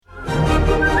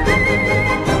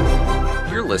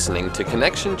listening to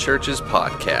Connection Church's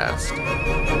podcast.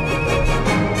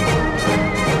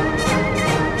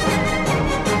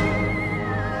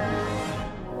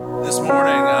 This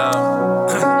morning,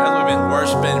 as we've been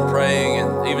worshiping and praying,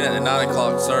 and even at the 9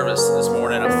 o'clock service this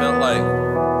morning, I felt like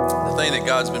the thing that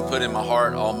God's been put in my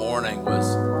heart all morning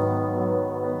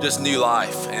was just new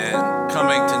life and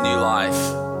coming to new life.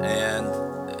 And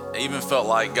I even felt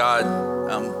like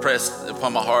God pressed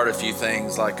upon my heart a few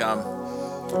things, like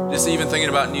just even thinking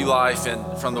about new life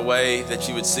and from the way that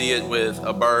you would see it with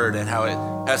a bird and how it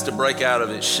has to break out of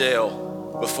its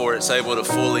shell before it's able to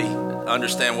fully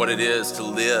understand what it is to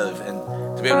live and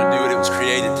to be able to do what it was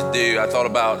created to do. I thought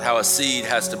about how a seed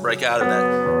has to break out of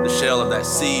the shell of that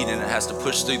seed, and it has to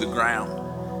push through the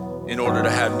ground in order to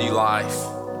have new life.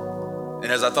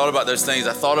 And as I thought about those things,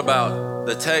 I thought about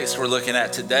the text we're looking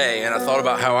at today, and I thought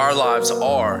about how our lives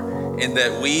are, in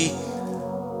that we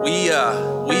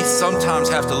sometimes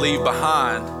have to leave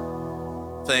behind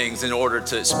things in order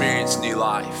to experience new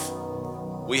life.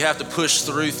 We have to push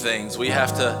through things. We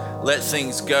have to let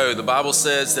things go. The Bible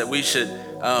says that we should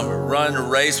run a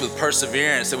race with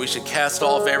perseverance, that we should cast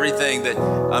off everything that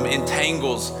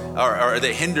entangles or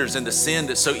that hinders in the sin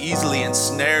that so easily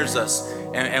ensnares us,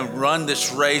 and run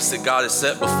this race that God has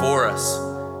set before us.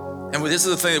 And this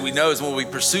is the thing that we know is when we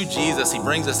pursue Jesus, He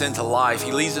brings us into life.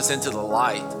 He leads us into the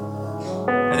light.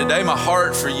 And today, my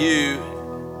heart for you,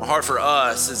 my heart for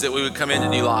us, is that we would come into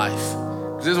new life.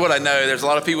 This is what I know. There's a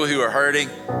lot of people who are hurting.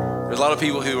 There's a lot of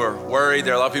people who are worried.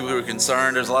 There are a lot of people who are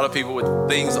concerned. There's a lot of people with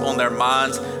things on their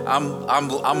minds.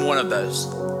 I'm one of those.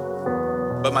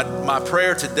 But my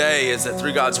prayer today is that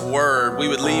through God's word, we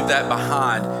would leave that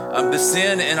behind. The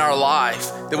sin in our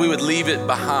life, that we would leave it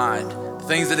behind. The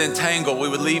things that entangle, we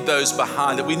would leave those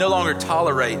behind. That we no longer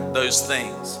tolerate those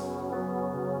things.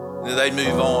 That they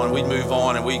move on, we move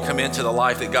on, and we come into the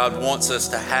life that God wants us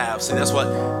to have. See, that's what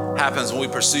happens when we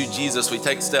pursue Jesus. We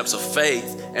take steps of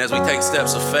faith, and as we take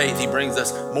steps of faith, He brings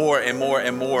us more and more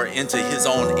and more into His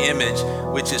own image,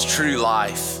 which is true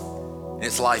life, and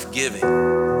it's life-giving.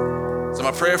 So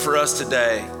my prayer for us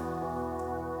today,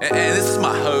 and this is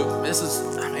my hope,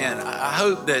 I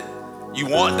hope that you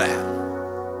want that.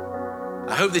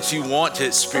 I hope that you want to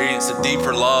experience a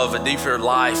deeper love, a deeper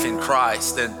life in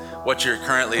Christ than what you're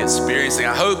currently experiencing.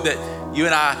 I hope that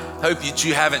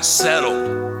you haven't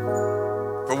settled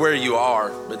for where you are,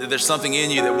 but that there's something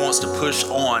in you that wants to push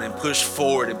on and push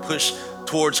forward and push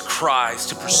towards Christ,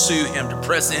 to pursue Him, to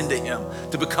press into Him,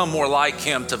 to become more like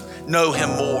Him, to know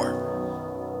Him more.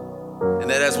 And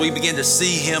that as we begin to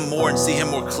see Him more and see Him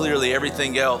more clearly,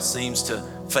 everything else seems to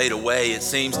fade away. It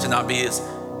seems to not be as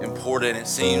important. It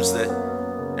seems that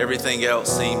everything else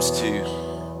seems to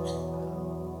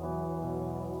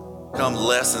become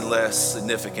less and less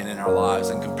significant in our lives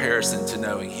in comparison to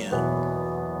knowing Him.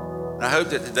 And I hope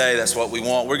that today that's what we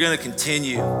want. We're going to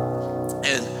continue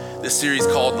in this series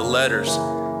called The Letters.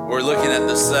 We're looking at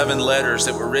the 7 letters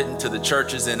that were written to the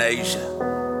churches in Asia.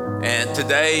 And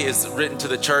today is written to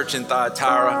the church in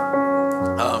Thyatira.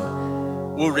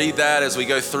 We'll read that as we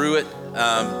go through it.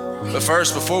 But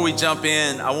first, before we jump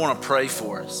in, I want to pray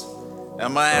for us. And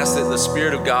I'm going to ask that the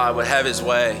Spirit of God would have His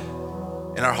way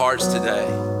in our hearts today.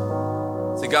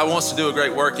 See, God wants to do a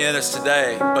great work in us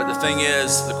today, but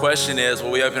the question is,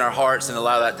 will we open our hearts and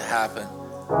allow that to happen?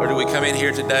 Or do we come in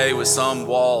here today with some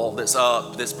wall that's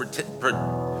up, that's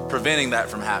preventing that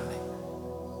from happening?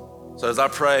 So as I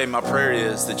pray, my prayer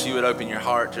is that you would open your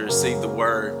heart to receive the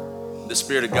word. The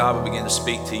Spirit of God will begin to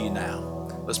speak to you now.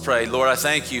 Let's pray. Lord, I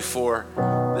thank you for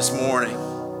this morning.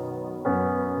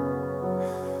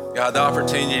 God, the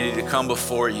opportunity to come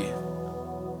before you.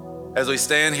 As we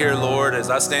stand here, Lord, as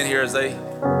I stand here, as they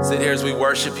sit here, as we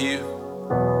worship you,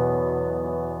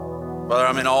 Father,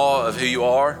 I'm in awe of who you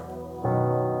are.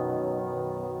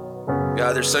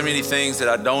 God, there's so many things that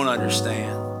I don't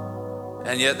understand,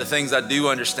 and yet the things I do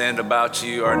understand about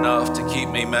you are enough to keep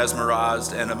me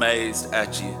mesmerized and amazed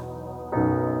at you.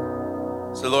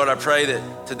 So, Lord, I pray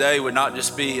that today would not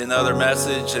just be another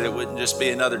message, that it wouldn't just be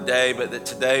another day, but that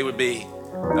today would be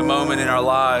a moment in our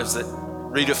lives that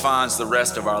redefines the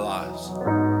rest of our lives.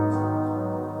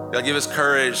 God, give us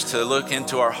courage to look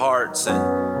into our hearts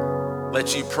and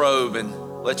let you probe and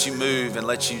let you move and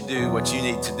let you do what you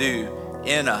need to do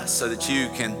in us so that you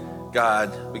can,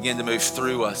 God, begin to move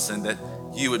through us and that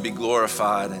you would be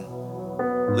glorified and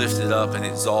lifted up and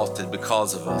exalted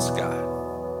because of us, God.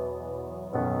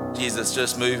 Jesus,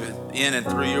 just move in and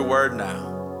through your word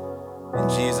now. In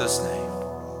Jesus' name,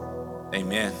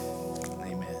 amen.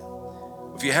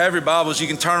 If you have your Bibles, you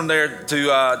can turn them there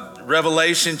to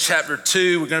Revelation chapter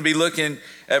 2. We're going to be looking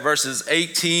at verses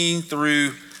 18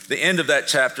 through the end of that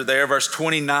chapter there, verse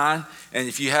 29. And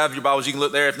if you have your Bibles, you can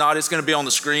look there. If not, it's going to be on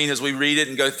the screen as we read it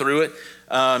and go through it.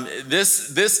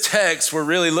 This text we're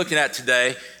really looking at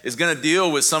today is going to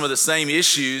deal with some of the same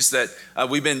issues that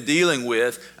we've been dealing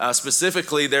with.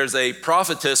 Specifically, there's a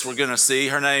prophetess we're going to see.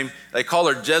 Her name, they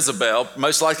call her Jezebel,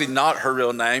 most likely not her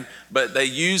real name, but they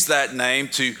use that name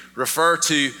to refer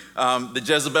to the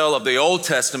Jezebel of the Old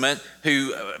Testament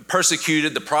who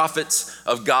persecuted the prophets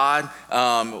of God,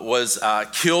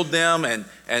 killed them, and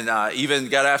even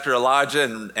got after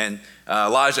Elijah, and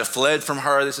Elijah fled from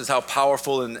her. This is how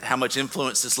powerful and how much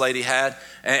influence this lady had.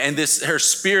 And her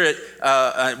spirit,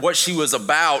 what she was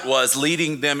about was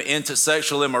leading them into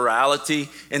sexual immorality,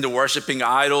 into worshiping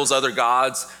idols, other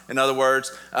gods, in other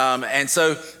words. And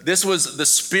so this was the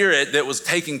spirit that was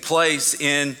taking place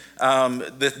in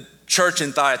the church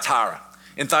in Thyatira.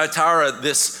 In Thyatira,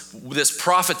 this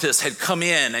prophetess had come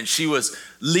in and she was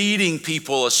leading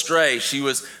people astray. She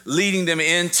was leading them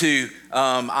into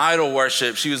idol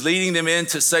worship. She was leading them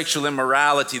into sexual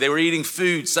immorality. They were eating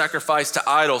food sacrificed to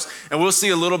idols. And we'll see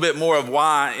a little bit more of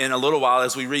why in a little while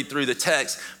as we read through the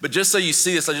text. But just so you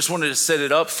see this, I just wanted to set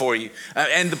it up for you.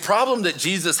 And the problem that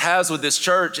Jesus has with this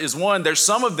church is, one, there's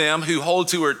some of them who hold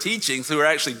to her teachings who are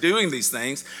actually doing these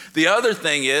things. The other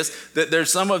thing is that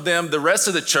there's some of them, the rest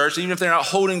of the church, even if they're not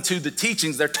holding to the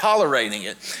teachings, they're tolerating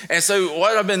it. And so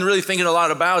what I've been really thinking a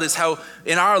lot about is how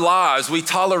in our lives we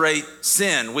tolerate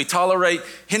sin. We tolerate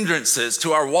hindrances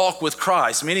to our walk with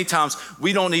Christ. Many times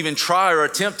we don't even try or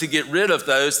attempt to get rid of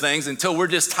those things until we're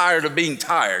just tired of being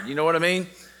tired. You know what I mean?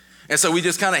 And so we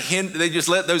just kind of they just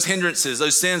let those hindrances,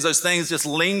 those sins, those things just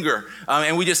linger,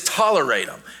 and we just tolerate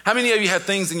them. How many of you have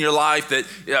things in your life that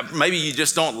maybe you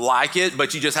just don't like it,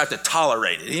 but you just have to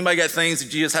tolerate it? Anybody got things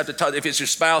that you just have to tolerate? If it's your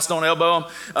spouse, don't elbow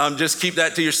them. Just keep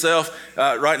that to yourself.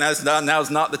 Right now is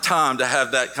not the time to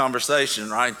have that conversation,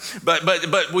 right?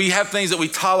 But we have things that we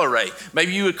tolerate.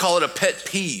 Maybe you would call it a pet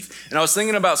peeve. And I was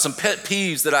thinking about some pet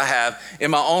peeves that I have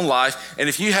in my own life. And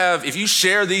if you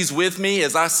share these with me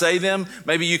as I say them,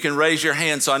 maybe you can raise your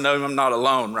hand so I know I'm not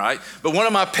alone, right? But one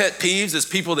of my pet peeves is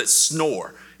people that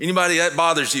snore. Anybody that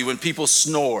bothers you when people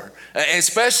snore, and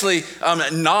especially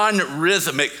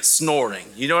non-rhythmic snoring.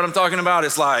 You know what I'm talking about?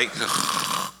 It's like,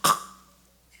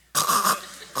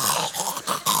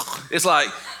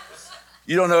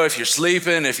 you don't know if you're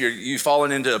sleeping, if you're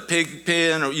falling into a pig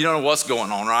pen, or you don't know what's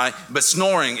going on, right? But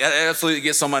snoring absolutely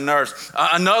gets on my nerves.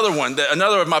 Another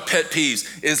of my pet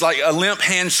peeves is like a limp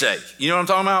handshake. You know what I'm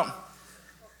talking about?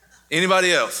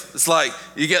 Anybody else? It's like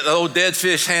you get the old dead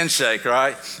fish handshake,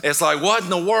 right? It's like, what in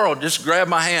the world? Just grab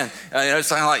my hand. It's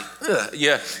kind of like, ugh,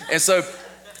 yeah. And so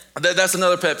that's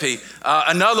another pet peeve.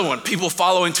 Another one, people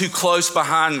following too close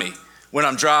behind me when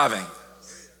I'm driving.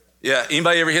 Yeah,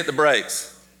 anybody ever hit the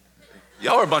brakes?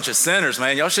 Y'all are a bunch of sinners,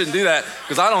 man. Y'all shouldn't do that,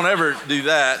 because I don't ever do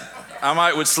that.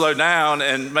 I would slow down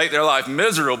and make their life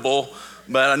miserable,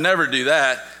 but I never do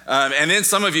that. And then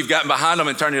some of you have gotten behind them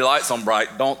and turned your lights on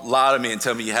bright. Don't lie to me and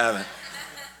tell me you haven't.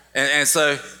 And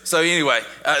so anyway,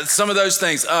 some of those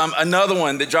things. Another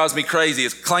one that drives me crazy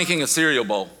is clanking a cereal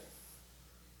bowl.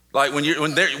 Like when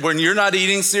you're not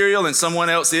eating cereal and someone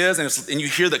else is, and you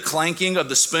hear the clanking of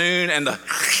the spoon and the,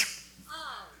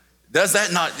 does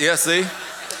that not? Yeah, see?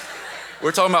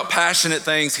 We're talking about passionate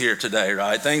things here today,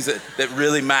 right? Things that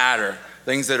really matter.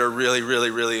 Things that are really,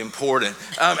 really, really important.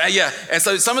 And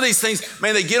so some of these things,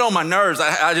 man, they get on my nerves.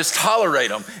 I just tolerate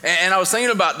them. And I was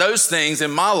thinking about those things in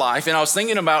my life, and I was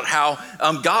thinking about how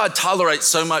God tolerates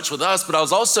so much with us, but I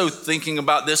was also thinking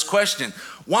about this question.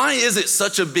 Why is it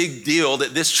such a big deal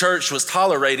that this church was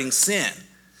tolerating sin?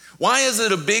 Why is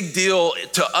it a big deal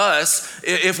to us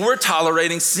if we're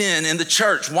tolerating sin in the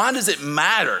church? Why does it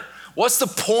matter? What's the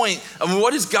point? I mean,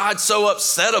 what is God so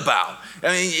upset about?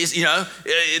 I mean,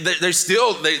 they're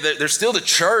still the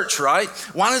church, right?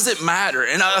 Why does it matter?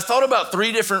 And I thought about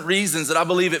 3 different reasons that I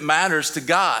believe it matters to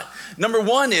God. Number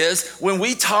one is when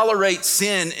we tolerate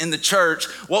sin in the church,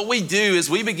 what we do is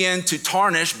we begin to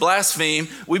tarnish, blaspheme.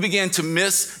 We begin to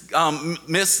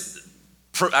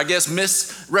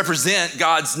misrepresent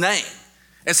God's name.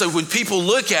 And so when people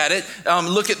look at it,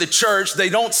 look at the church, they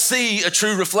don't see a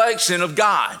true reflection of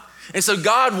God. And so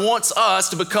God wants us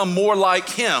to become more like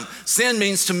him. Sin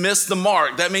means to miss the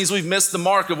mark. That means we've missed the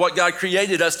mark of what God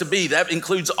created us to be. That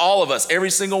includes all of us,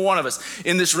 every single one of us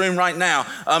in this room right now,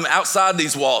 outside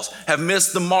these walls, have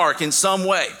missed the mark in some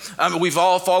way. We've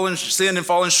all sinned and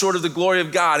fallen short of the glory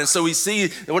of God. And so we see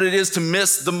what it is to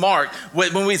miss the mark.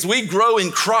 When we grow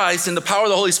in Christ and the power of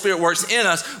the Holy Spirit works in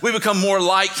us, we become more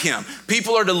like him.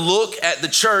 People are to look at the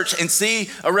church and see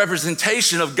a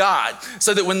representation of God,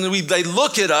 so that when they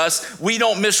look at us, us, we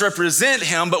don't misrepresent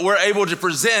him, but we're able to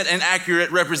present an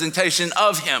accurate representation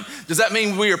of him. Does that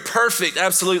mean we are perfect?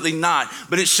 Absolutely not.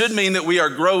 But it should mean that we are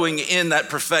growing in that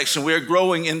perfection. We are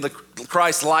growing in the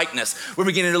Christ likeness. We're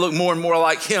beginning to look more and more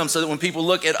like him so that when people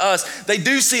look at us, they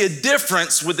do see a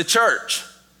difference with the church.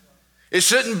 It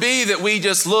shouldn't be that we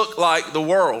just look like the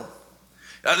world.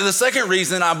 The second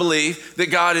reason I believe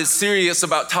that God is serious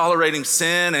about tolerating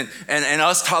sin and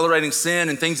us tolerating sin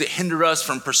and things that hinder us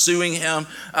from pursuing him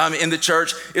in the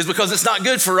church is because it's not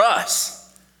good for us.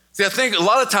 See, I think a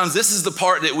lot of times this is the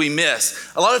part that we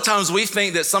miss. A lot of times we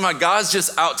think that somehow God's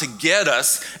just out to get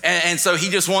us, and so he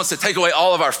just wants to take away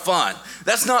all of our fun.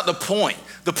 That's not the point.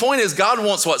 The point is God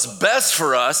wants what's best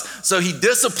for us, so he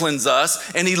disciplines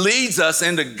us and he leads us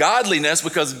into godliness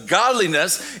because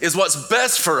godliness is what's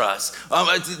best for us.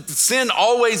 Sin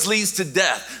always leads to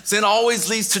death. Sin always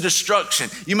leads to destruction.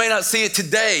 You may not see it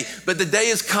today, but the day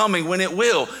is coming when it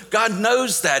will. God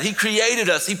knows that. He created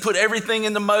us. He put everything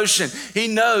into motion. He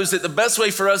knows that the best way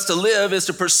for us to live is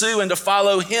to pursue and to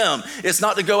follow him. It's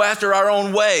not to go after our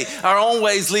own way. Our own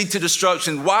ways lead to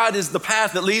destruction. Wide is the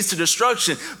path that leads to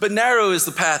destruction, but narrow is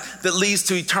the path that leads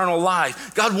to eternal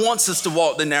life. God wants us to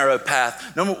walk the narrow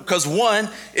path because one,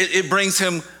 it brings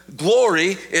him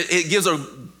glory. It gives a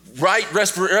right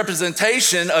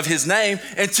representation of his name.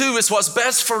 And two, it's what's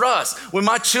best for us. When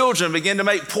my children begin to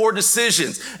make poor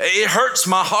decisions, it hurts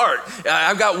my heart.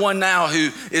 I've got one now who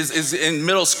is in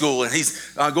middle school and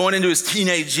he's going into his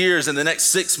teenage years in the next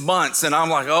 6 months. And I'm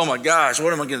like, oh my gosh,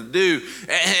 what am I going to do?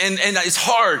 And it's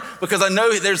hard because I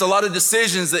know there's a lot of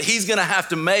decisions that he's going to have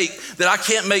to make that I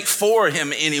can't make for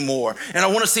him anymore. And I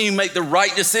want to see him make the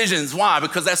right decisions. Why?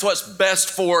 Because that's what's best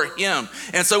for him.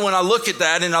 And so when I look at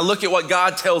that and I look at what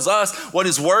God tells us, what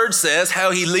his word says, how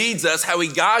he leads us, how he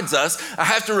guides us, I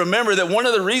have to remember that one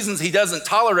of the reasons he doesn't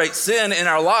tolerate sin in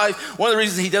our life, one of the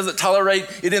reasons he doesn't tolerate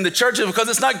it in the church is because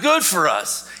it's not good for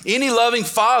us. Any loving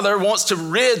father wants to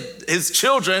rid his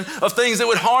children of things that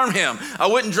would harm him. I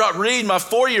wouldn't drop Reed, my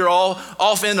 4-year-old,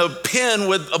 off in a pen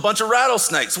with a bunch of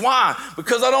rattlesnakes. Why?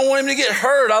 Because I don't want him to get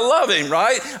hurt. I love him,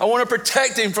 right? I want to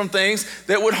protect him from things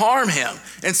that would harm him.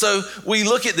 And so we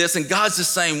look at this and God's the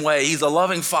same way. He's a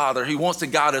loving father. He wants to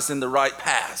guide us in the right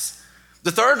path.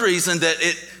 The third reason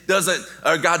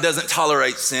that God doesn't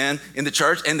tolerate sin in the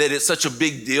church and that it's such a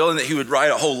big deal and that he would write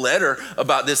a whole letter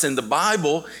about this in the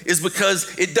Bible is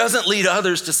because it doesn't lead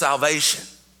others to salvation.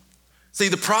 See,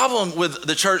 the problem with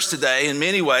the church today in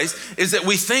many ways is that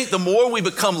we think the more we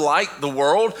become like the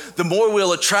world, the more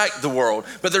we'll attract the world.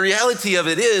 But the reality of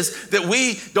it is that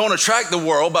we don't attract the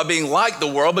world by being like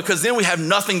the world because then we have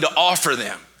nothing to offer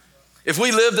them. If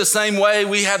we live the same way,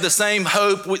 we have the same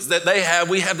hope that they have,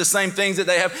 we have the same things that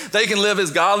they have, they can live as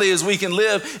godly as we can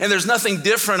live, and there's nothing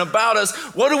different about us.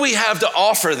 What do we have to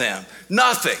offer them?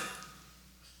 Nothing.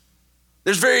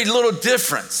 There's very little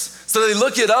difference. So they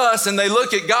look at us and they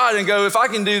look at God and go, if I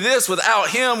can do this without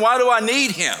him, why do I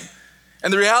need him?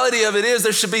 And the reality of it is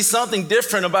there should be something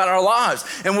different about our lives.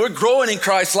 And we're growing in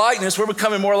Christ's likeness. We're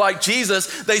becoming more like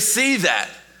Jesus. They see that.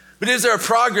 But is there a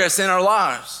progress in our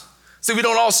lives? See, we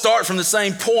don't all start from the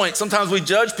same point. Sometimes we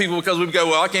judge people because we go,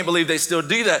 well, I can't believe they still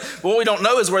do that. But what we don't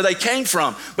know is where they came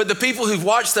from. But the people who've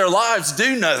watched their lives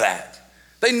do know that.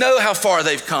 They know how far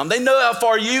they've come. They know how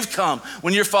far you've come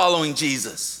when you're following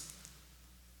Jesus.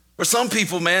 For some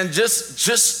people, man,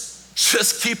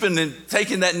 just keeping and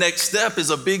taking that next step is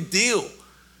a big deal.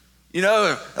 You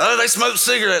know, they smoke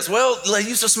cigarettes. Well, they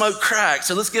used to smoke crack,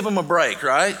 so let's give them a break,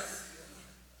 right?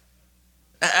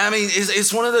 I mean,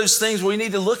 it's one of those things where we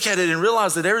need to look at it and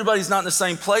realize that everybody's not in the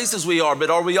same place as we are, but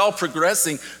are we all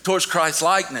progressing towards Christ's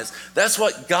likeness? That's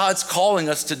what God's calling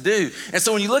us to do. And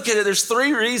so when you look at it, there's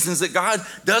 3 reasons that God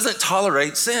doesn't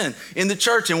tolerate sin in the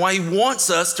church and why he wants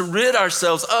us to rid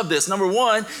ourselves of this. Number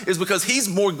 1 is because he's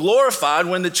more glorified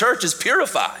when the church is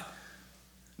purified.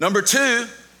 Number 2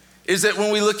 is that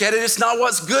when we look at it, it's not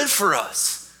what's good for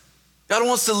us. God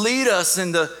wants to lead us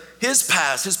into his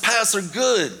paths. His paths are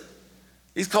good.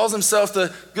 He calls himself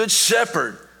the good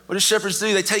shepherd. What do shepherds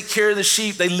do? They take care of the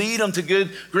sheep. They lead them to good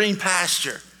green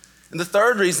pasture. And the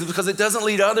third reason is because it doesn't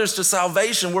lead others to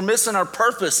salvation. We're missing our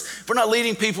purpose. If we're not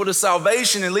leading people to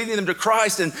salvation and leading them to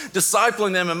Christ and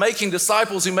discipling them and making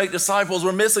disciples who make disciples,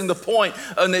 we're missing the point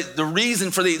and the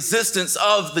reason for the existence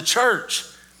of the church.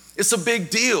 It's a big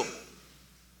deal.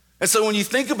 And so when you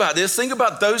think about this, think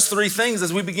about those 3 things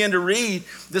as we begin to read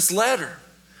this letter.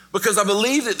 Because I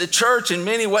believe that the church in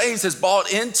many ways has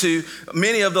bought into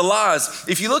many of the lies.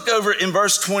 If you look over in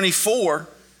verse 24,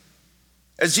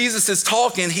 as Jesus is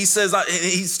talking, he says,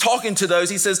 he's talking to those,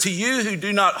 he says, to you who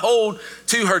do not hold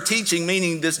to her teaching,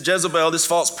 meaning this Jezebel, this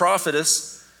false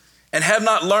prophetess, and have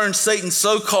not learned Satan's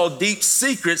so-called deep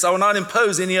secrets, I will not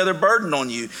impose any other burden on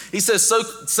you. He says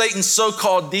Satan's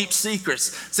so-called deep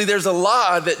secrets. See, there's a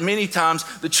lie that many times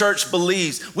the church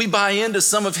believes. We buy into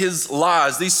some of his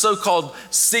lies, these so-called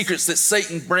secrets that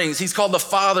Satan brings. He's called the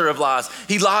father of lies.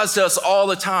 He lies to us all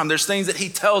the time. There's things that he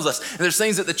tells us, and there's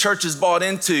things that the church is bought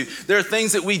into. There are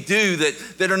things that we do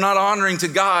that are not honoring to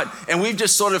God, and we've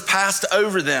just sort of passed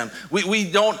over them.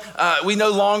 We no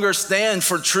longer stand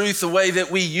for truth the way that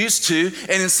we used to,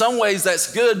 and in some ways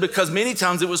that's good because many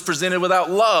times it was presented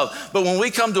without love. But when we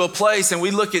come to a place and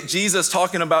we look at Jesus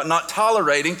talking about not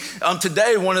tolerating,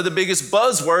 today one of the biggest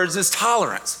buzzwords is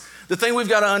tolerance. The thing we've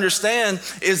got to understand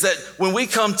is that when we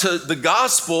come to the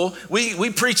gospel,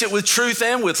 we preach it with truth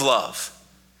and with love.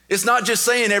 It's not just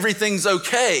saying everything's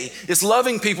okay. It's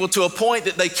loving people to a point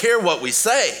that they care what we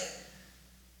say.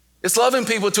 It's loving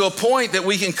people to a point that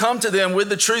we can come to them with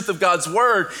the truth of God's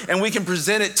word and we can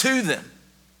present it to them.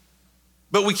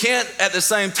 But we can't at the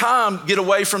same time get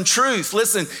away from truth.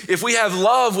 Listen, if we have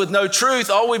love with no truth,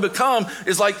 all we become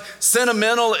is like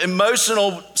sentimental,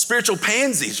 emotional, spiritual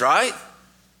pansies, right?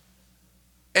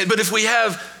 But if we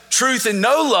have truth and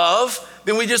no love,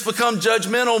 then we just become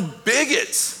judgmental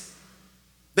bigots.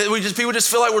 That people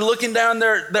just feel like we're looking down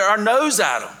our nose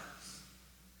at them.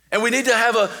 And we need to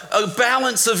have a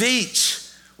balance of each.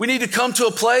 We need to come to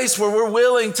a place where we're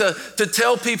willing to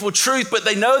tell people truth, but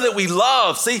they know that we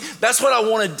love. See, that's what I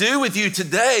want to do with you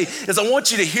today, is I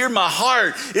want you to hear my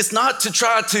heart. It's not to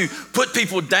try to put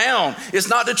people down. It's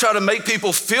not to try to make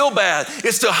people feel bad.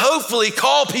 It's to hopefully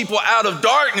call people out of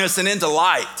darkness and into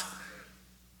light.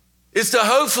 It's to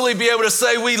hopefully be able to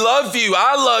say, we love you,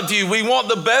 I love you, we want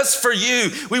the best for you.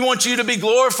 We want you to be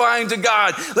glorifying to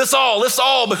God. Let's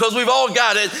all, because we've all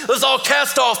got it, let's all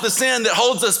cast off the sin that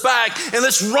holds us back and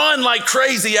let's run like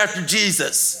crazy after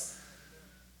Jesus.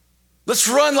 Let's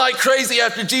run like crazy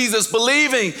after Jesus,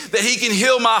 believing that he can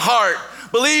heal my heart,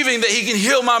 believing that he can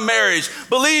heal my marriage,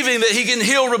 believing that he can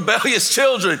heal rebellious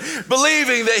children,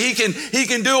 believing that he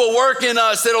can do a work in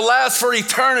us that'll last for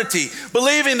eternity,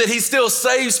 believing that he still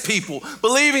saves people,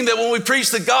 believing that when we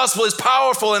preach the gospel it's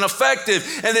powerful and effective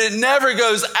and that it never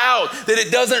goes out, that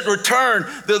it doesn't return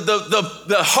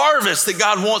the harvest that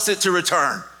God wants it to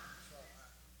return.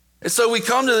 And so we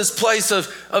come to this place of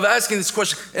asking this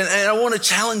question, and I want to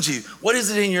challenge you. What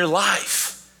is it in your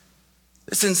life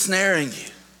that's ensnaring you?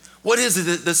 What is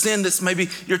it, the sin that's maybe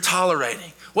you're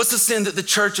tolerating? What's the sin that the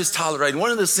church is tolerating? One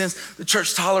of the sins the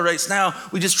church tolerates now,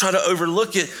 we just try to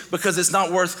overlook it because it's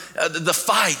not worth the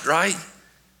fight, right?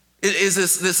 It is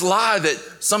this lie that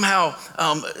somehow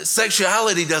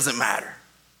sexuality doesn't matter.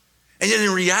 And yet in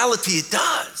reality it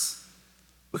does,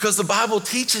 because the Bible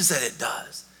teaches that it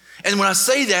does. And when I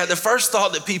say that, the first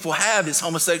thought that people have is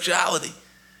homosexuality.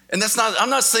 And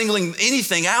I'm not singling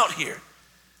anything out here.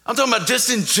 I'm talking about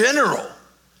just in general.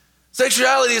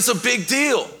 Sexuality is a big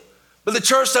deal, but the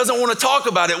church doesn't want to talk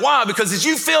about it. Why? Because did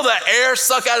you feel that air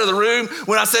suck out of the room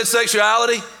when I said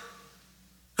sexuality?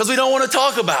 Because we don't want to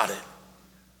talk about it.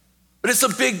 But it's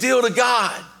a big deal to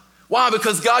God. Why?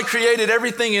 Because God created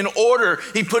everything in order.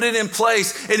 He put it in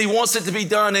place, and he wants it to be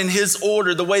done in his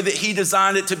order, the way that he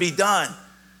designed it to be done.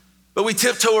 But we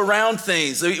tiptoe around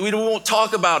things. We won't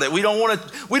talk about it. We don't want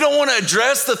to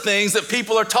address the things that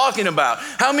people are talking about.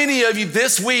 How many of you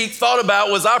this week thought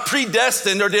about, was I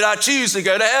predestined or did I choose to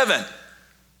go to heaven?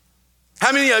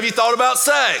 How many of you thought about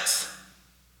sex?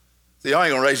 See, y'all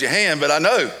ain't gonna raise your hand, but I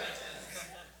know.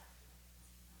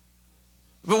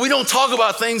 But we don't talk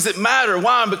about things that matter.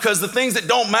 Why? Because the things that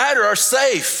don't matter are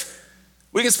safe.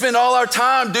 We can spend all our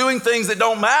time doing things that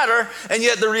don't matter, and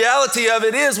yet the reality of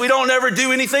it is we don't ever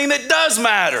do anything that does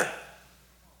matter.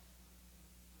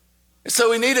 So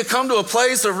we need to come to a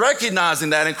place of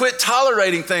recognizing that and quit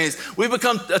tolerating things. We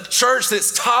become a church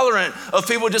that's tolerant of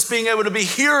people just being able to be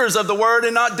hearers of the word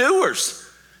and not doers.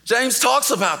 James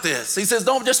talks about this. He says,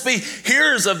 don't just be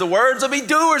hearers of the words, but be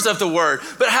doers of the word.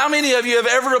 But how many of you have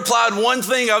ever applied one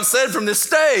thing I've said from this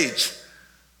stage?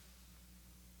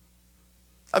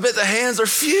 I bet the hands are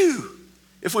few,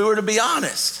 if we were to be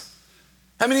honest.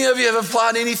 How many of you have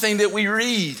applied anything that we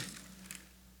read,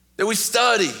 that we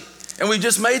study, and we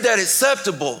just made that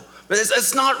acceptable? But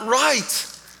it's not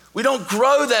right. We don't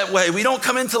grow that way. We don't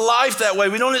come into life that way.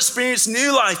 We don't experience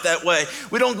new life that way.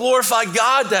 We don't glorify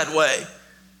God that way.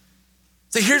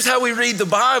 So here's how we read the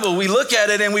Bible. We look at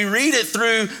it and we read it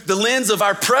through the lens of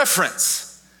our preference.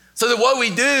 So that what we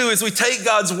do is we take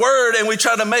God's word and we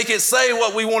try to make it say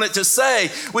what we want it to say.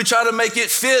 We try to make it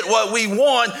fit what we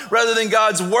want rather than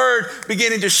God's word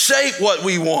beginning to shape what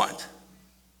we want.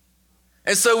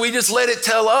 And so we just let it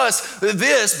tell us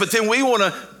this, but then we want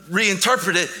to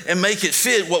reinterpret it and make it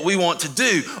fit what we want to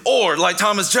do. Or like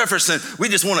Thomas Jefferson, we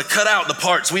just want to cut out the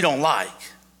parts we don't like.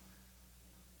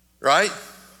 Right?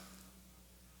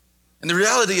 And the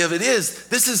reality of it is,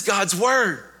 this is God's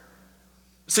word.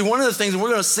 See, one of the things, and we're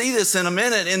going to see this in a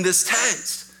minute in this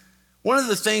text, one of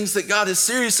the things that God is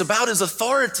serious about is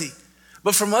authority.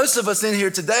 But for most of us in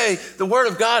here today, the word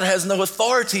of God has no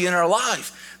authority in our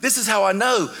life. This is how I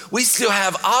know we still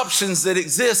have options that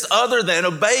exist other than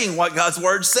obeying what God's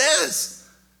word says.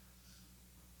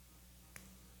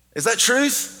 Is that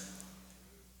truth?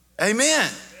 Amen.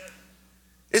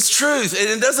 It's truth, and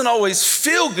it doesn't always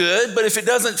feel good, but if it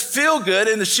doesn't feel good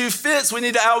and the shoe fits, we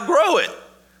need to outgrow it.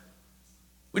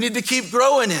 We need to keep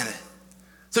growing in it.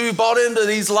 So we've bought into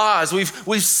these lies.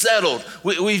 We've settled.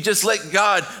 We've just let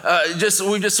God,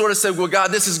 we've just sort of said, well,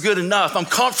 God, this is good enough. I'm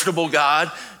comfortable,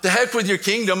 God. To heck with your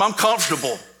kingdom, I'm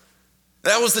comfortable.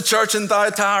 That was the church in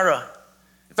Thyatira.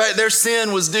 In fact, their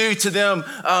sin was due to them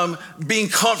being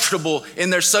comfortable in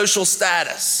their social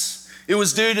status. It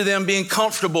was due to them being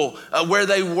comfortable where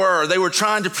they were. They were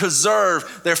trying to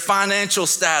preserve their financial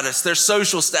status, their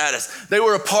social status. They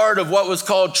were a part of what was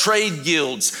called trade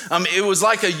guilds. It was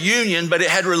like a union, but it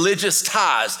had religious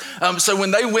ties. So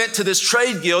when they went to this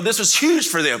trade guild, this was huge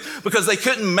for them because they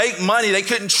couldn't make money. They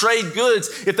couldn't trade goods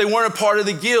if they weren't a part of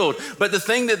the guild. But the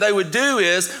thing that they would do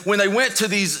is when they went to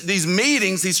these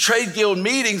meetings, these trade guild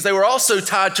meetings, they were also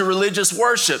tied to religious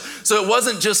worship. So it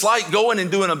wasn't just like going and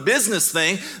doing a business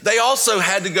thing. They also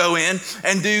had to go in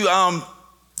and do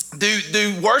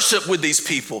worship with these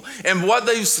people. And what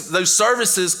those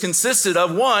services consisted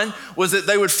of, one, was that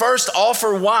they would first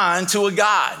offer wine to a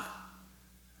god.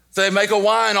 So they'd make a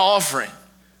wine offering.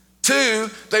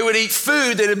 Two, they would eat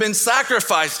food that had been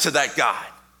sacrificed to that god.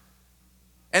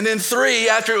 And then three,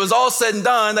 after it was all said and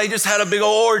done, they just had a big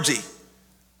old orgy.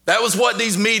 That was what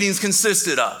these meetings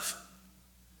consisted of.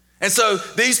 And so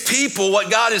these people,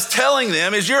 what God is telling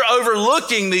them is you're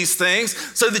overlooking these things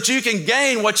so that you can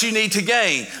gain what you need to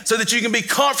gain, so that you can be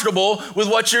comfortable with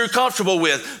what you're comfortable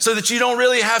with, so that you don't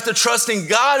really have to trust in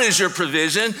God as your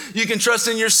provision. You can trust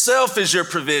in yourself as your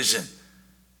provision.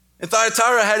 And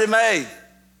Thyatira had it made.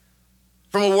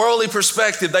 From a worldly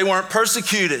perspective, they weren't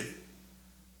persecuted,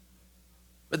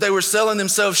 but they were selling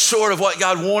themselves short of what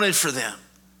God wanted for them.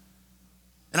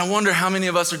 And I wonder how many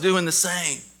of us are doing the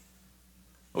same.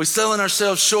 Are we selling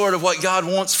ourselves short of what God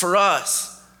wants for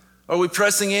us? Are we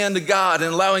pressing into God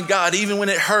and allowing God, even when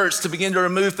it hurts, to begin to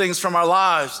remove things from our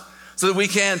lives so that we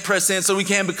can press in, so we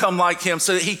can become like Him,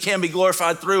 so that He can be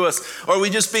glorified through us? Or are we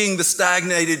just being the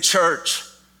stagnated church?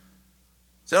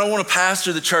 So I don't want to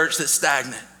pastor the church that's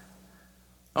stagnant.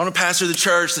 I want to pastor the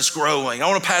church that's growing. I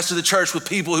want to pastor the church with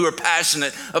people who are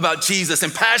passionate about Jesus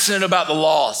and passionate about the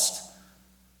lost.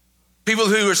 People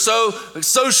who are so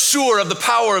sure of the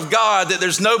power of God that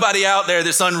there's nobody out there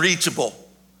that's unreachable.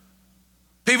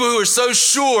 People who are so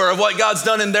sure of what God's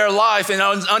done in their life and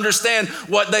understand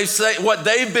what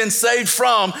they've been saved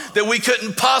from, that we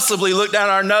couldn't possibly look down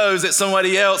our nose at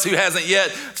somebody else who hasn't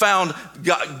yet found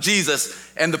God,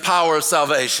 Jesus and the power of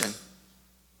salvation.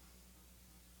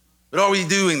 But are we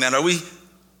doing that?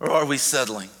 Or are we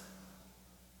settling?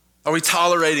 Are we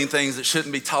tolerating things that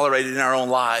shouldn't be tolerated in our own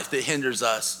life, that hinders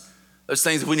us? Those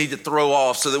things that we need to throw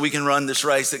off so that we can run this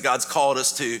race that God's called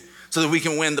us to, so that we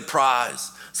can win the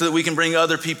prize, so that we can bring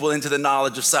other people into the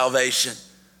knowledge of salvation.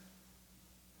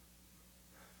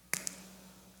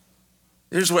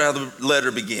 Here's where the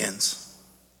letter begins.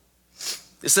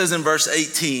 It says in verse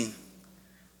 18, it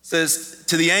says,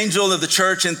 "To the angel of the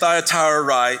church in Thyatira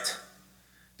write,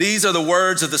 these are the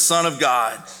words of the Son of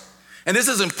God." And this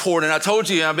is important. I told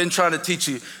you, I've been trying to teach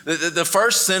you, the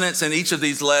first sentence in each of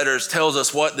these letters tells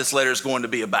us what this letter is going to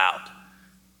be about.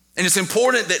 And it's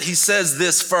important that he says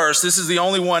this first. This is the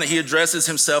only one that he addresses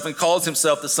himself and calls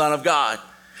himself the Son of God.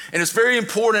 And it's very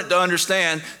important to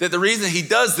understand that the reason he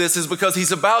does this is because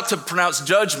he's about to pronounce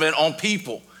judgment on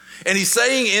people. And he's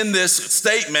saying in this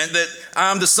statement that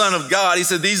I'm the Son of God. He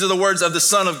said, these are the words of the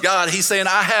Son of God. He's saying,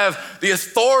 I have the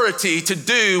authority to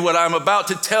do what I'm about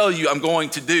to tell you I'm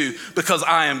going to do because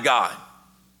I am God.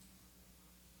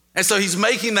 And so he's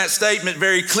making that statement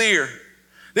very clear.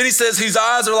 Then he says, whose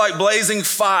eyes are like blazing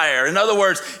fire. In other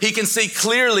words, he can see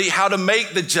clearly how to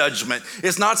make the judgment.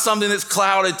 It's not something that's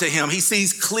clouded to him. He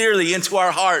sees clearly into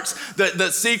our hearts, the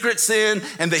secret sin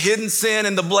and the hidden sin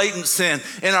and the blatant sin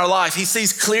in our life. He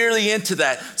sees clearly into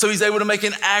that. So he's able to make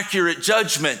an accurate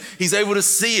judgment. He's able to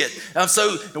see it.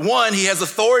 So one, he has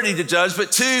authority to judge,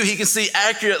 but two, he can see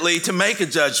accurately to make a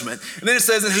judgment. And then it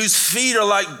says, and whose feet are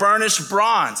like burnished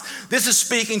bronze. This is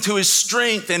speaking to his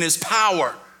strength and his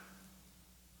power.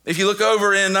 If you look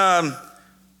over in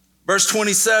Verse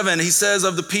 27, he says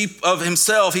of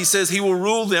himself, he says he will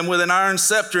rule them with an iron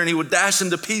scepter and he will dash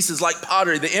them to pieces like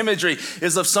pottery. The imagery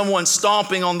is of someone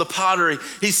stomping on the pottery.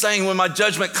 He's saying, when my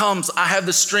judgment comes, I have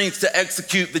the strength to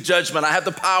execute the judgment. I have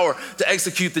the power to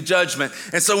execute the judgment.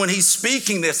 And so when he's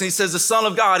speaking this, and he says the Son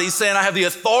of God, he's saying I have the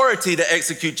authority to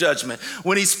execute judgment.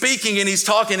 When he's speaking and he's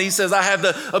talking, he says I have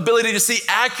the ability to see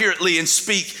accurately and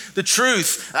speak the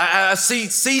truth. I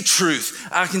see truth.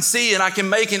 I can see and I can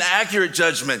make an accurate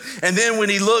judgment. And then when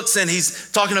he looks and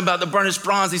he's talking about the burnished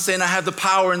bronze, he's saying, I have the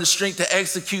power and the strength to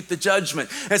execute the judgment.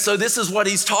 And so this is what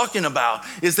he's talking about,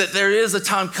 is that there is a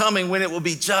time coming when it will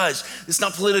be judged. It's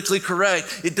not politically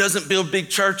correct. It doesn't build big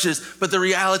churches, but the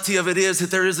reality of it is that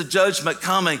there is a judgment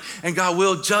coming and God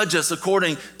will judge us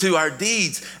according to our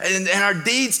deeds. And our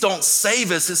deeds don't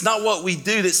save us. It's not what we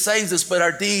do that saves us, but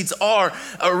our deeds are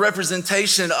a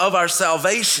representation of our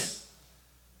salvation.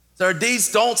 Our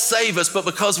deeds don't save us, but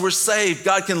because we're saved,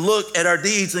 God can look at our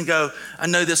deeds and go, I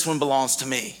know this one belongs to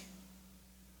me.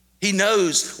 He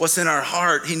knows what's in our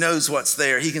heart. He knows what's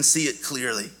there. He can see it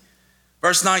clearly.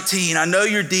 Verse 19, I know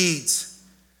your deeds.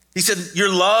 He said,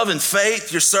 your love and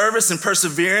faith, your service and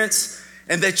perseverance,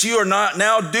 and that you are not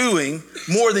now doing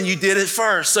more than you did at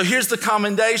first. So here's the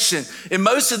commendation. In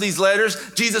most of these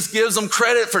letters, Jesus gives them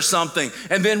credit for something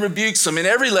and then rebukes them. In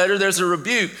every letter, there's a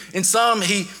rebuke. In some,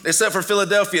 except for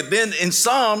Philadelphia, then in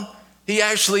some, he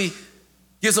actually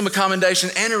gives them a commendation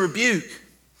and a rebuke.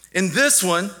 In this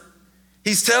one,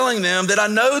 he's telling them that I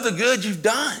know the good you've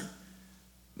done.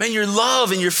 Man, your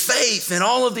love and your faith and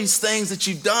all of these things that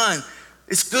you've done,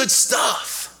 it's good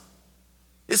stuff.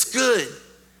 It's good.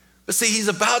 But see, he's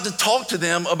about to talk to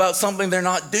them about something they're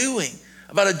not doing,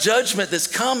 about a judgment that's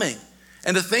coming.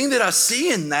 And the thing that I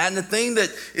see in that, and the thing that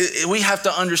we have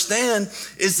to understand,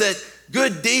 is that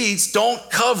good deeds don't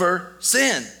cover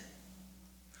sin.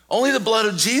 Only the blood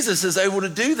of Jesus is able to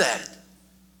do that.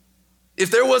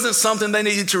 If there wasn't something they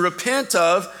needed to repent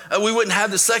of, we wouldn't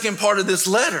have the second part of this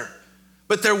letter.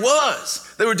 But there was.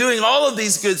 They were doing all of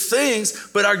these good things,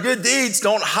 but our good deeds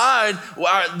don't hide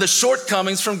the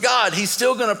shortcomings from God. He's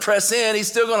still going to press in. He's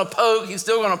still going to poke. He's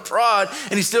still going to prod.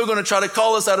 And he's still going to try to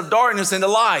call us out of darkness into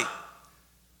light.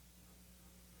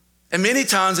 And many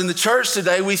times in the church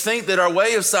today, we think that our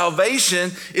way of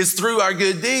salvation is through our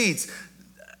good deeds.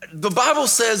 The Bible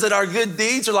says that our good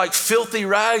deeds are like filthy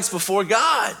rags before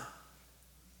God.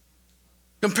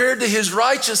 Compared to his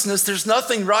righteousness, there's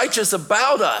nothing righteous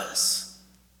about us.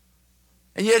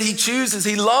 And yet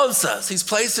he loves us. He's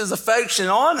placed his affection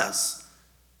on us.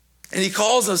 And he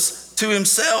calls us to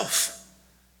himself.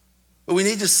 But we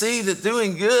need to see that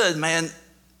doing good, man,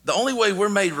 the only way we're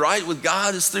made right with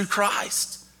God is through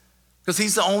Christ. Because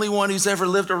he's the only one who's ever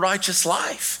lived a righteous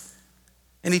life.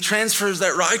 And he transfers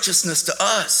that righteousness to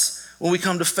us when we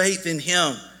come to faith in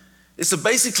him. It's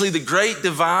basically the great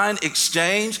divine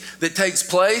exchange that takes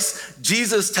place.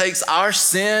 Jesus takes our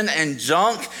sin and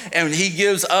junk and he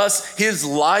gives us his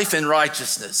life and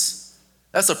righteousness.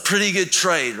 That's a pretty good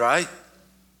trade, right?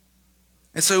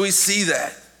 And so we see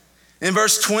that. In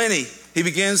verse 20, he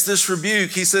begins this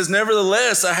rebuke. He says,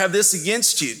 nevertheless, I have this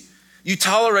against you. You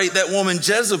tolerate that woman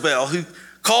Jezebel who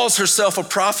calls herself a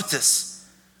prophetess.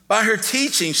 By her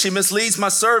teaching, she misleads my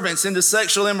servants into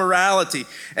sexual immorality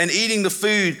and eating the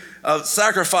food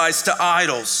sacrificed to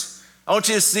idols. I want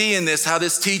you to see in this how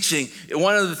this teaching,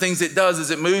 one of the things it does is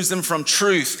it moves them from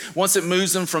truth. Once it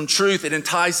moves them from truth, it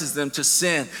entices them to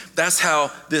sin. That's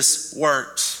how this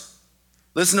works.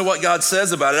 Listen to what God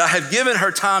says about it. I have given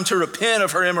her time to repent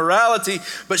of her immorality,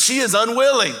 but she is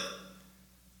unwilling.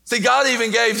 See, God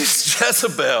even gave this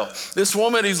Jezebel, this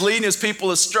woman who's leading his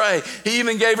people astray, he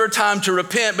even gave her time to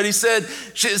repent, but he said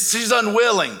she's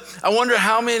unwilling. I wonder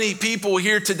how many people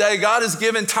here today, God has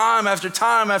given time after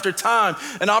time after time,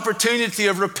 an opportunity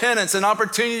of repentance, an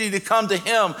opportunity to come to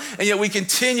him, and yet we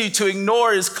continue to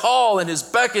ignore his call and his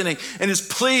beckoning and his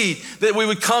plea that we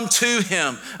would come to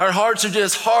him. Our hearts are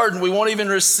just hardened. We won't even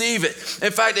receive it.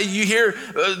 In fact, you hear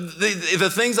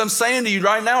the things I'm saying to you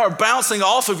right now are bouncing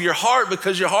off of your heart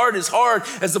because your heart is hard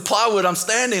as the plywood I'm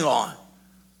standing on.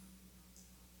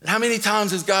 And how many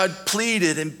times has God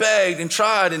pleaded and begged and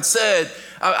tried and said,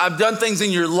 I've done things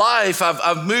in your life,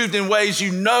 I've moved in ways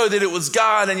you know that it was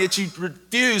God, and yet you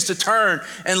refuse to turn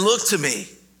and look to me.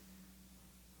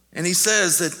 And he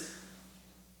says that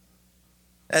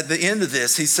at the end of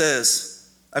this, he says,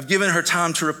 I've given her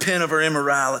time to repent of her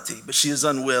immorality, but she is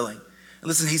unwilling. And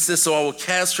listen, he says, so I will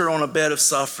cast her on a bed of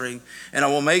suffering, and I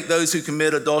will make those who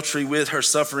commit adultery with her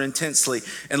suffer intensely,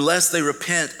 unless they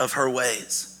repent of her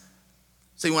ways.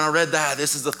 See, when I read that,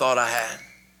 this is the thought I had.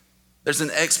 There's an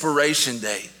expiration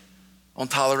date on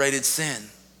tolerated sin.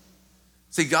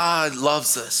 See, God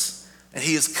loves us, and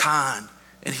he is kind,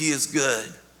 and he is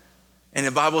good. And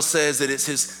the Bible says that it's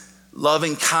his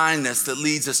loving kindness that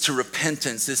leads us to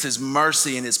repentance. It's his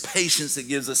mercy and his patience that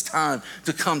gives us time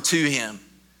to come to him.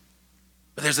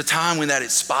 But there's a time when that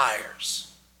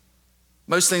expires.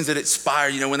 Most things that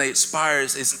expire, when they expire,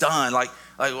 it's done. Like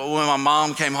when my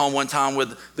mom came home one time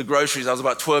with the groceries, I was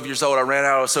about 12 years old. I ran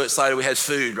out, I was so excited we had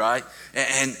food, right?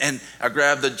 And I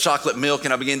grabbed the chocolate milk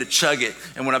and I began to chug it.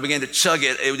 And when I began to chug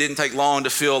it, it didn't take long to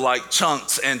feel like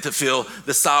chunks and to feel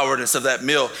the sourness of that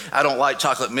milk. I don't like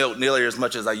chocolate milk nearly as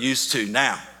much as I used to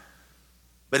now.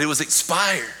 But it was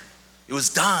expired. It was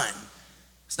done.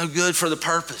 It's no good for the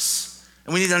purpose.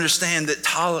 And we need to understand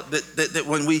that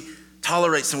when we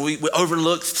tolerate sin, we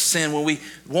overlook sin, when we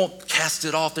won't cast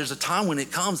it off, there's a time when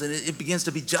it comes and it begins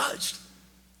to be judged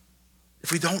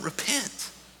if we don't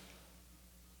repent.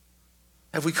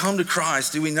 Have we come to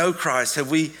Christ? Do we know Christ?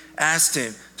 Have we asked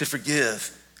him to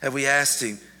forgive? Have we asked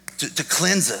him to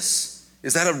cleanse us?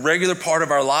 Is that a regular part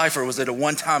of our life, or was it a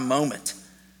one-time moment?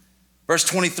 Verse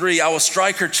 23, I will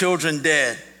strike her children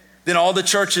dead. Then all the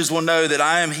churches will know that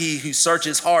I am he who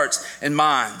searches hearts and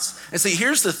minds. And see,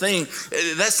 here's the thing,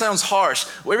 that sounds harsh.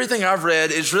 Everything I've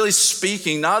read is really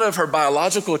speaking not of her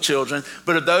biological children,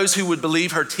 but of those who would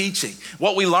believe her teaching.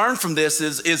 What we learn from this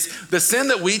is the sin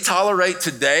that we tolerate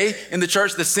today in the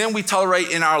church, the sin we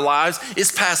tolerate in our lives,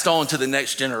 is passed on to the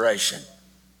next generation.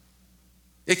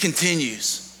 It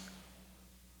continues.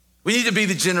 We need to be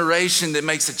the generation that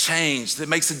makes a change, that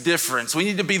makes a difference. We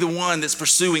need to be the one that's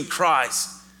pursuing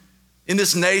Christ. In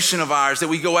this nation of ours, that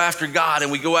we go after God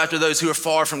and we go after those who are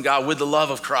far from God with the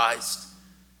love of Christ.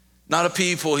 Not a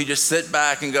people who just sit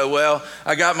back and go, well,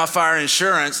 I got my fire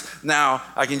insurance, now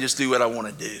I can just do what I want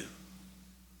to do.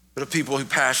 But a people who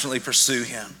passionately pursue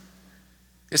him.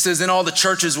 It says, then all the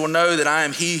churches will know that I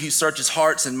am he who searches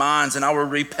hearts and minds, and I will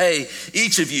repay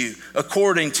each of you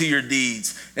according to your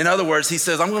deeds. In other words, he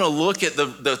says, I'm going to look at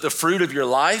the fruit of your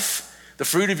life. The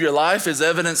fruit of your life is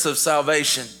evidence of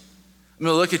salvation. I'm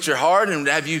going to look at your heart and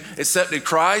have you accepted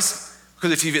Christ?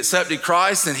 Because if you've accepted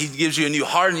Christ, then he gives you a new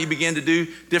heart and you begin to do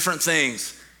different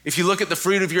things. If you look at the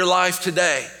fruit of your life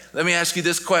today, let me ask you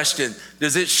this question.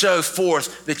 Does it show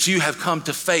forth that you have come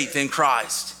to faith in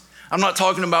Christ? I'm not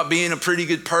talking about being a pretty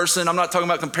good person. I'm not talking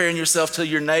about comparing yourself to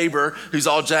your neighbor who's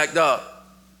all jacked up.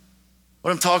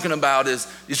 What I'm talking about is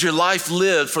your life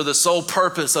lived for the sole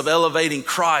purpose of elevating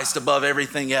Christ above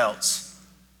everything else?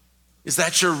 Is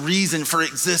that your reason for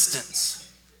existence?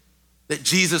 That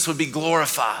Jesus would be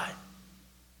glorified?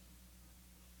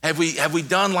 Have we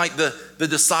done like the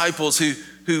disciples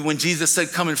who when Jesus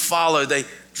said, come and follow, they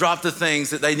dropped the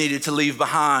things that they needed to leave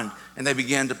behind and they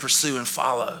began to pursue and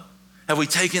follow? Have we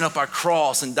taken up our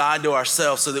cross and died to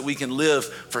ourselves so that we can live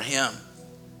for him?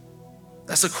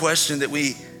 That's a question that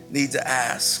we need to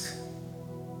ask.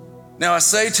 Now I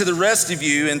say to the rest of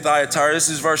you in Thyatira, this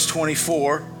is verse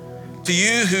 24, to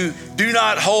you who do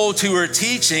not hold to her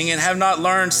teaching and have not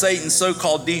learned Satan's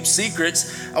so-called deep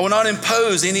secrets, I will not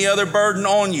impose any other burden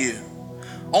on you.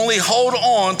 Only hold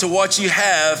on to what you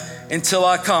have until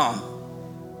I come.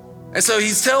 And so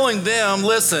he's telling them,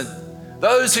 listen,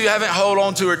 those who haven't held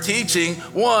on to her teaching,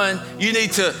 one, you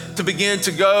need to begin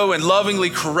to go and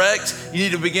lovingly correct. You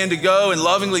need to begin to go and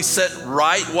lovingly set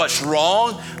right what's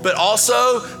wrong, but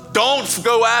also don't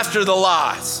go after the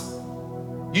lies.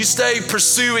 You stay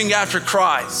pursuing after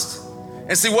Christ.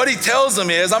 And see, what he tells them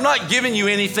is, I'm not giving you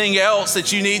anything else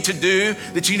that you need to do,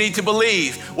 that you need to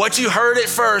believe. What you heard at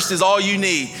first is all you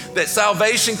need, that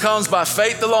salvation comes by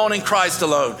faith alone in Christ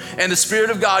alone. And the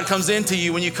Spirit of God comes into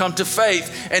you when you come to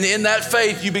faith. And in that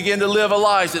faith, you begin to live a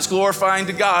life that's glorifying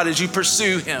to God as you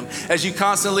pursue him, as you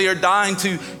constantly are dying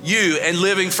to you and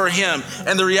living for him.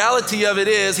 And the reality of it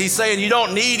is, he's saying you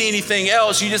don't need anything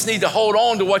else. You just need to hold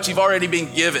on to what you've already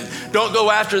been given. Don't go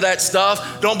after that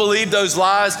stuff. Don't believe those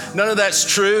lies. None of that's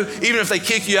true. Even if they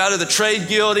kick you out of the trade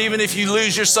guild, even if you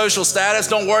lose your social status,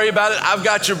 don't worry about it. I've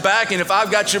got your back. And if I've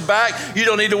got your back, you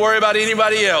don't need to worry about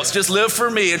anybody else. Just live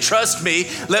for me and trust me.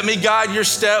 Let me guide your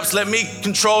steps. Let me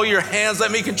control your hands.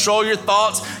 Let me control your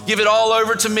thoughts. Give it all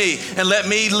over to me and let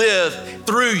me live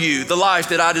through you the life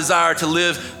that I desire to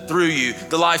live through you,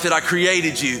 the life that I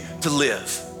created you to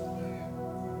live.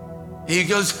 He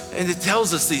goes and it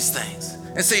tells us these things.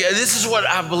 And see, this is what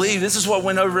I believe. This is what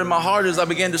went over in my heart as I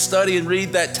began to study and read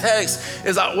that text.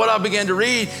 What I began to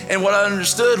read and what I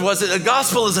understood was that the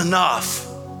gospel is enough.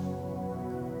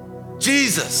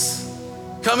 Jesus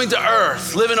coming to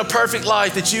earth, living a perfect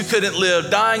life that you couldn't live,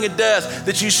 dying a death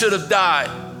that you should have died,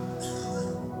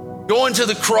 going to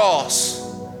the cross,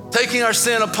 taking our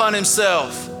sin upon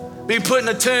himself, being put in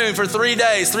a tomb for 3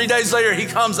 days. 3 days later, he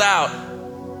comes out.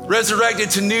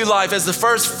 resurrected to new life as the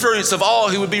first fruits of all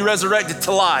who would be resurrected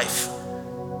to life.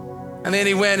 And then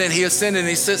he went and he ascended and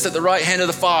he sits at the right hand of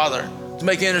the Father to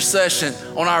make intercession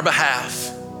on our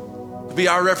behalf, to be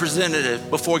our representative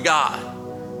before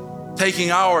God, taking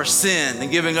our sin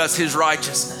and giving us his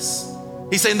righteousness.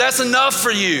 He's saying that's enough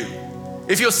for you.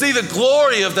 If you'll see the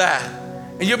glory of that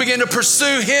and you'll begin to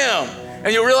pursue him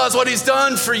and you'll realize what he's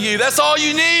done for you, that's all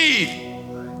you need.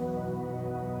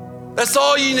 That's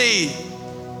all you need.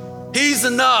 He's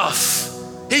enough.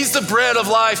 He's the bread of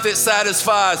life that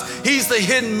satisfies. He's the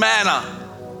hidden manna.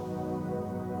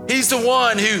 He's the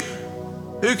one who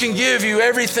can give you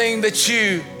everything that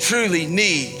you truly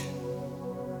need.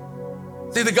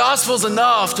 See, the gospel's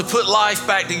enough to put life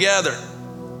back together.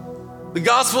 The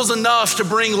gospel's enough to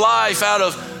bring life out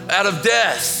of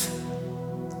death.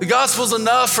 The gospel's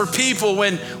enough for people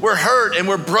when we're hurt and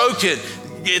we're broken.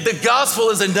 The gospel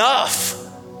is enough.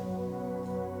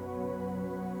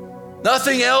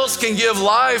 Nothing else can give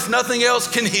life. Nothing else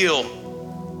can heal.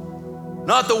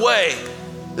 Not the way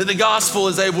that the gospel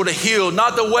is able to heal.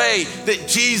 Not the way that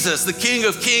Jesus, the King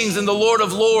of Kings and the Lord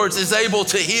of Lords, is able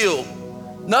to heal.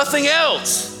 Nothing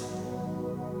else.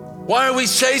 Why are we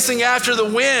chasing after the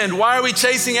wind? Why are we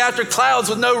chasing after clouds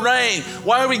with no rain?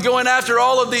 Why are we going after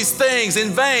all of these things in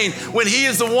vain when he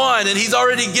is the one and he's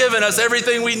already given us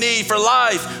everything we need for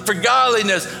life, for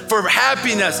godliness, for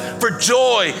happiness, for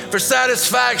joy, for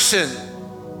satisfaction?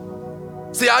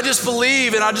 See, I just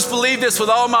believe, and I just believe this with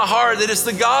all my heart, that it's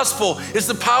the gospel, it's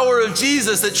the power of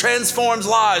Jesus that transforms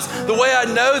lives. The way I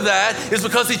know that is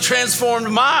because he transformed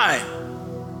mine.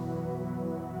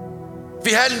 If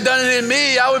he hadn't done it in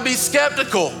me, I would be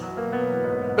skeptical.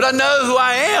 But I know who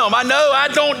I am. I know I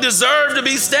don't deserve to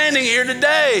be standing here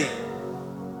today.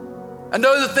 I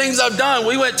know the things I've done.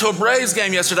 We went to a Braves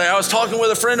game yesterday. I was talking with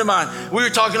a friend of mine. We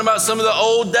were talking about some of the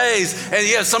old days. And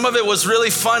yeah, some of it was really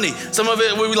funny. Some of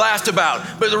it we laughed about.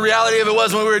 But the reality of it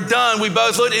was when we were done, we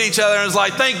both looked at each other and was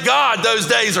like, thank God those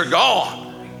days are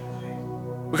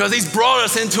gone. Because he's brought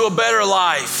us into a better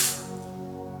life.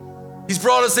 He's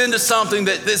brought us into something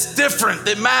that's different,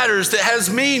 that matters, that has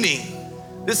meaning,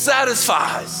 that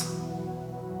satisfies.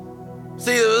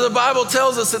 See, the Bible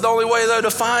tells us that the only way, though,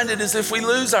 to find it is if we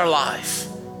lose our life.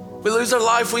 If we lose our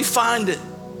life, we find it.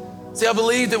 See, I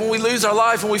believe that when we lose our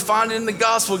life and we find it in the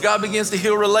gospel, God begins to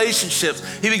heal relationships.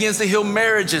 He begins to heal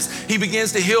marriages. He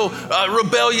begins to heal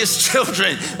rebellious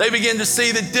children. They begin to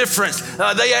see the difference.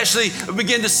 They actually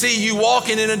begin to see you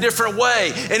walking in a different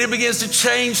way, and it begins to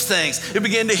change things. It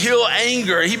begins to heal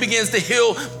anger. He begins to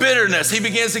heal bitterness. He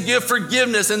begins to give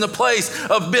forgiveness in the place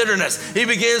of bitterness. He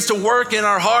begins to work in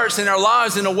our hearts and our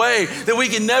lives in a way that we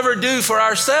can never do for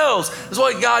ourselves. That's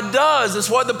what God does. It's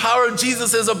what the power of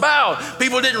Jesus is about.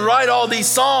 People didn't write all these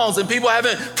songs and people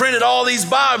haven't printed all these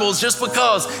Bibles just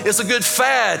because it's a good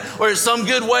fad or it's some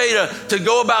good way to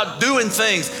go about doing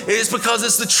things. It's because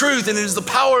it's the truth and it is the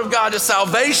power of God to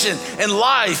salvation and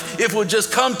life if we'll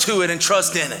just come to it and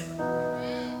trust in it.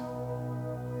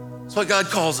 That's what God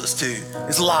calls us to,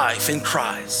 is life in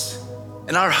Christ.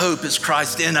 And our hope is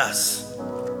Christ in us.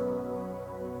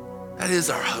 That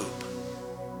is our hope.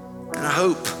 And I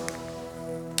hope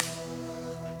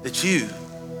that you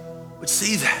would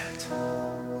see that.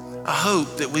 I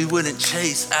hope that we wouldn't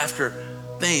chase after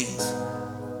things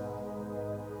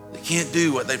that can't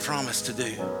do what they promise to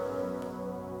do.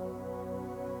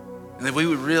 And that we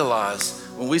would realize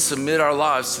when we submit our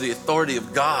lives to the authority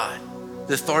of God,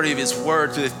 the authority of his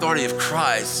word, to the authority of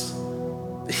Christ,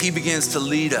 that he begins to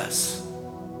lead us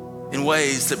in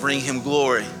ways that bring him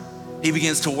glory. He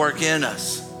begins to work in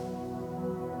us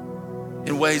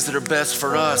in ways that are best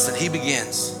for us, and he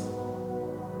begins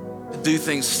to do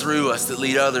things through us that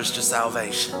lead others to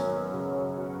salvation.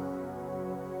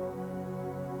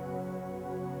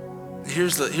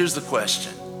 Here's the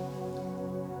question.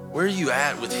 Where are you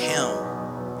at with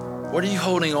him? What are you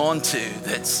holding on to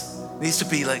that needs to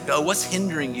be let go? What's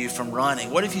hindering you from running?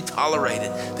 What have you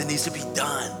tolerated that needs to be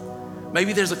done?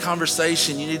 Maybe there's a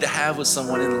conversation you need to have with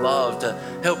someone in love to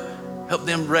help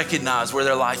them recognize where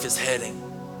their life is heading.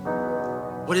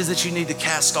 What is it you need to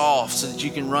cast off so that you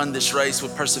can run this race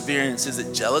with perseverance? Is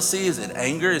it jealousy? Is it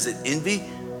anger? Is it envy?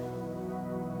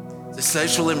 Is it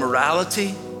sexual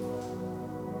immorality?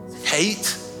 Is it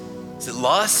hate? Is it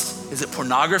lust? Is it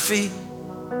pornography?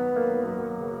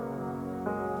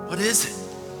 What is it?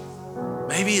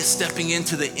 Maybe it's stepping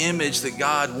into the image that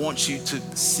God wants you to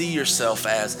see yourself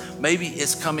as. Maybe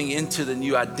it's coming into the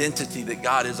new identity that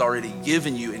God has already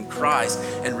given you in Christ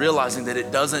and realizing that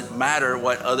it doesn't matter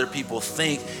what other people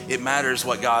think. It matters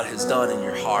what God has done in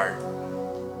your heart.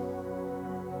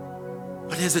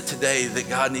 What is it today that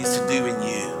God needs to do in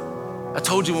you? I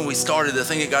told you when we started, the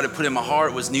thing that God had put in my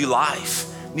heart was new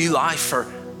life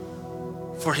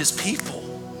for his people,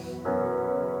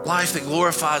 life that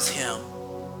glorifies him.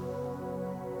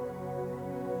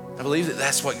 I believe that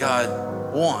that's what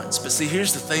God wants. But see,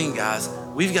 here's the thing, guys.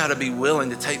 We've got to be willing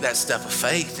to take that step of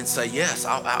faith and say, yes,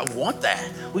 I want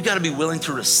that. We've got to be willing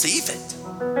to receive it.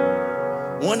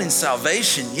 One, in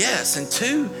salvation, yes. And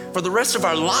two, for the rest of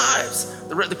our lives.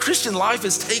 The Christian life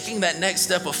is taking that next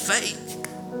step of faith.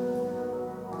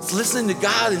 It's listening to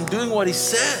God and doing what he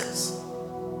says.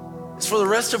 It's for the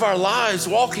rest of our lives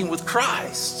walking with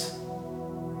Christ.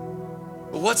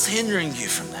 But what's hindering you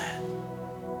from that?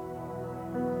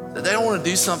 That they don't want to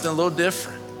do something a little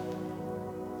different.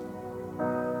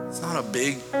 It's not a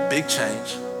big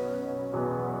change.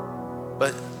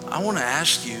 But I want to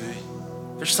ask you,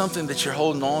 there's something that you're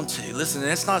holding on to. Listen,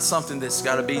 it's not something that's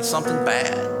got to be something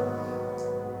bad.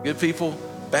 Good people,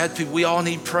 bad people, we all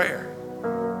need prayer.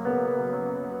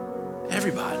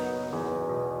 Everybody.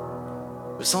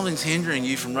 But something's hindering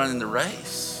you from running the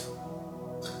race.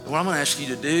 And what I'm going to ask you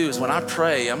to do is when I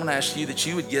pray, I'm going to ask you that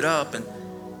you would get up and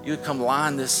you would come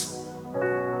line this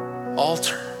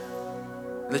altar.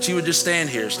 And that you would just stand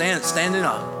here, standing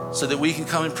up so that we can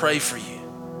come and pray for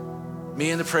you.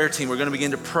 Me and the prayer team, we're going to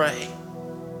begin to pray.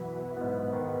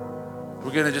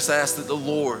 We're going to just ask that the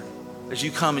Lord, as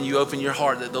you come and you open your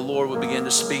heart, that the Lord will begin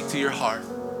to speak to your heart,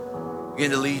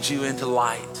 begin to lead you into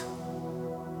light,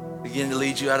 begin to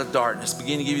lead you out of darkness,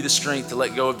 begin to give you the strength to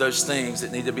let go of those things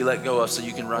that need to be let go of so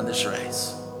you can run this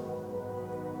race.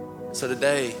 So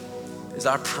today, as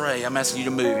I pray, I'm asking you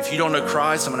to move. If you don't know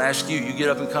Christ, I'm going to ask you get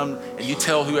up and come and you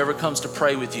tell whoever comes to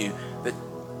pray with you that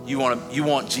you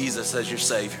want Jesus as your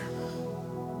Savior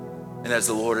and as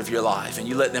the Lord of your life. And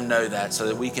you let them know that so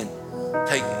that we can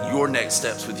take your next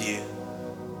steps with you.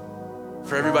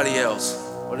 For everybody else,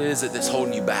 what is it that's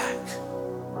holding you back?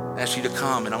 I ask you to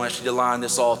come and I'm asking you to line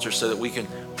this altar so that we can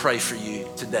pray for you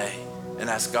today and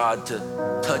ask God to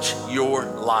touch your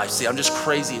life. See, I'm just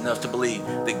crazy enough to believe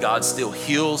that God still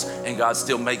heals and God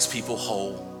still makes people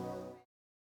whole.